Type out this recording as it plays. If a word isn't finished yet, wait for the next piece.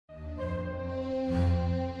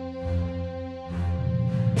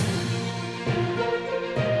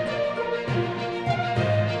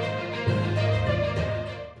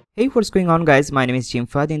Hey, what's going on guys? My name is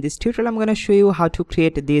Fahad. In this tutorial I'm going to show you how to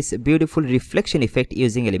create this beautiful reflection effect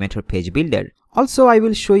using Elementor page builder. Also I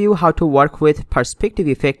will show you how to work with perspective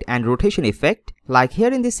effect and rotation effect. Like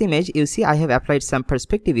here in this image you see I have applied some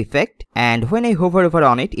perspective effect, and when I hover over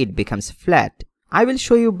on it, it becomes flat. I will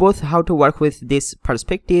show you both how to work with this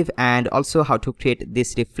perspective and also how to create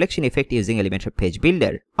this reflection effect using Elementor page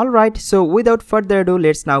builder. Alright, so without further ado,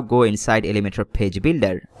 let's now go inside Elementor page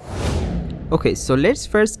builder. Okay, so let's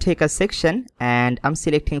first take a section and I'm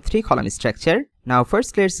selecting 3-column structure. Now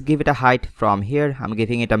first let's give it a height. From here I'm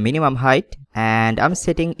giving it a minimum height and I'm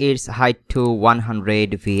setting its height to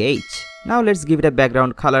 100 VH. Now let's give it a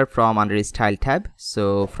background color from under style tab.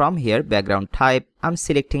 So from here background type, I'm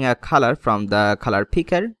selecting a color from the color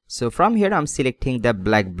picker. So from here I'm selecting the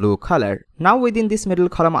black blue color. Now within this middle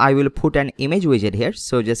column I will put an image widget here.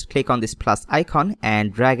 So just click on this plus icon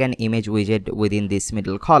and drag an image widget within this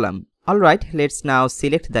middle column. Alright, let's now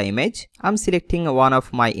select the image. I'm selecting one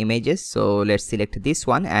of my images, so let's select this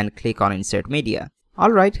one and click on insert media.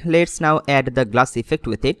 Alright, let's now add the glass effect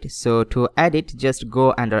with it. So to add it, just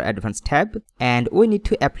go under advanced tab and we need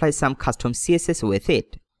to apply some custom CSS with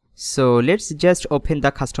it. So let's just open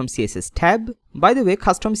the custom CSS tab. By the way,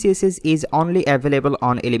 custom CSS is only available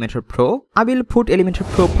on Elementor Pro. I will put Elementor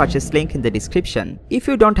Pro purchase link in the description. If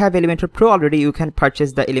you don't have Elementor Pro already, you can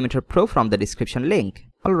purchase the Elementor Pro from the description link.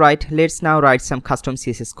 Alright, let's now write some custom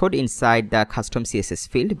CSS code inside the custom CSS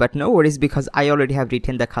field, but no worries because I already have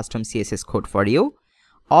written the custom CSS code for you.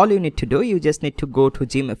 All you need to do, you just need to go to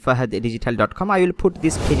gymfahaddigital.com. I will put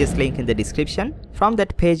this page's link in the description. From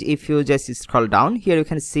that page, if you just scroll down, here you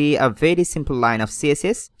can see a very simple line of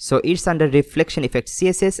CSS. So it's under reflection effect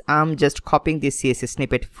CSS. I'm just copying this CSS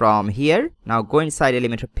snippet from here. Now go inside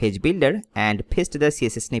Elementor page builder and paste the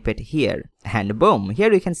CSS snippet here. And boom,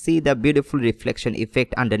 here you can see the beautiful reflection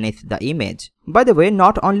effect underneath the image. By the way,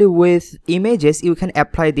 not only with images, you can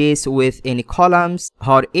apply this with any columns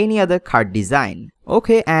or any other card design.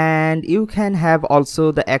 Okay, and you can have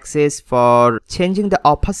also the access for changing the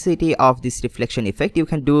opacity of this reflection effect. You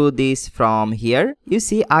can do this from here. You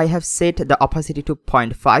see I have set the opacity to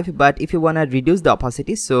 0.5, but if you want to reduce the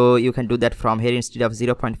opacity, so you can do that from here. Instead of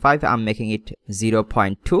 0.5, I'm making it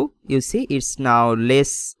 0.2. You see it's now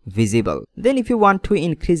less visible. Then if you want to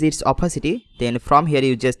increase its opacity, then from here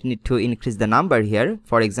you just need to increase the number here.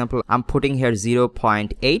 For example, I'm putting here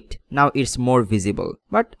 0.8. Now it's more visible,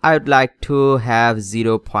 but I would like to have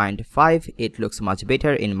 0.5. It looks much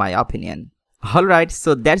better in my opinion. Alright,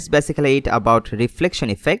 so that's basically it about reflection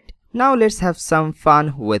effect. Now let's have some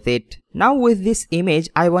fun with it. Now with this image,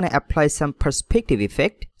 I want to apply some perspective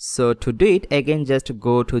effect. So to do it, again just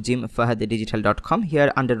go to gymfahaddigital.com.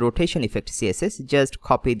 Here under rotation effect CSS, just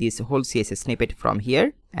copy this whole CSS snippet from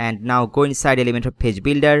here. And now go inside Elementor page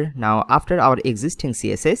builder. Now after our existing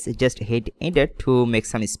CSS, just hit enter to make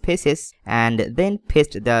some spaces and then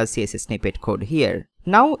paste the CSS snippet code here.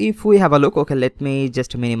 Now if we have a look, okay, let me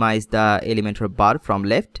just minimize the Elementor bar from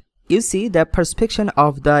left. You see the perspective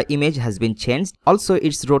of the image has been changed. Also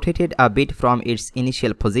it's rotated a bit from its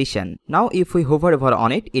initial position. Now if we hover over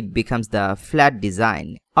on it, it becomes the flat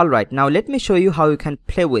design. Alright, now let me show you how you can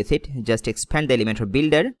play with it. Just expand the Elementor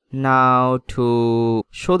builder. Now to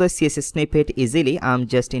show the CSS snippet easily, I'm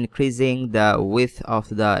just increasing the width of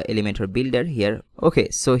the Elementor builder here. Okay,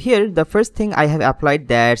 so here the first thing I have applied,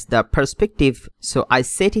 that's the perspective. So I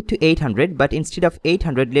set it to 800, but instead of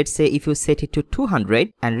 800, let's say if you set it to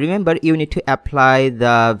 200, and remember you need to apply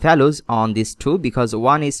the values on these two because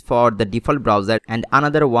one is for the default browser and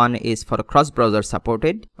another one is for cross browser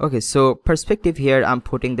supported. Okay, so perspective here I'm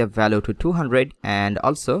putting the value to 200 and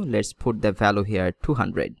also let's put the value here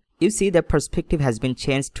 200. You see the perspective has been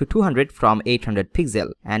changed to 200 from 800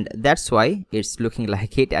 pixel, and that's why it's looking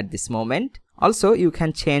like it at this moment. Also you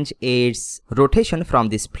can change its rotation from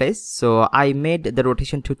this place. So I made the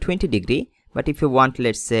rotation to 20 degree, but if you want,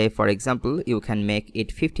 let's say for example, you can make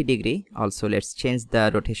it 50 degree. Also let's change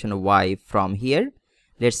the rotation Y from here.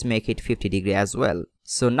 Let's make it 50 degree as well.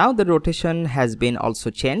 So now the rotation has been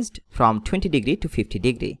also changed from 20 degree to 50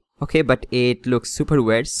 degree. Okay, but it looks super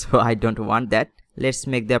weird, so I don't want that. Let's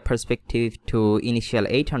make the perspective to initial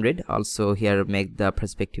 800. Also here make the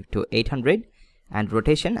perspective to 800 and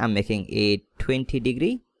rotation I'm making it 20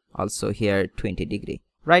 degree. Also here 20 degree.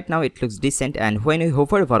 Right now it looks decent, and when you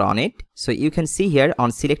hover over on it, so you can see here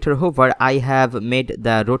on selector hover I have made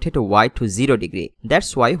the rotate Y to 0 degree.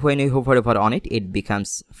 That's why when you hover over on it, it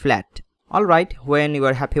becomes flat. Alright, when you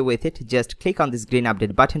are happy with it, just click on this green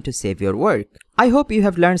update button to save your work. I hope you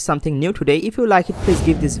have learned something new today. If you like it, please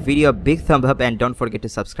give this video a big thumb up and don't forget to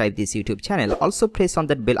subscribe this YouTube channel. Also press on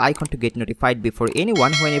that bell icon to get notified before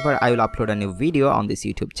anyone whenever I will upload a new video on this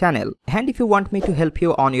YouTube channel. And if you want me to help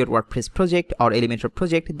you on your WordPress project or Elementor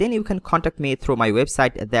project, then you can contact me through my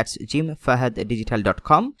website, that's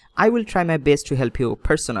jimfahaddigital.com. I will try my best to help you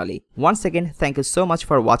personally. Once again, thank you so much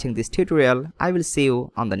for watching this tutorial. I will see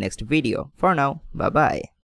you on the next video. For now, bye bye.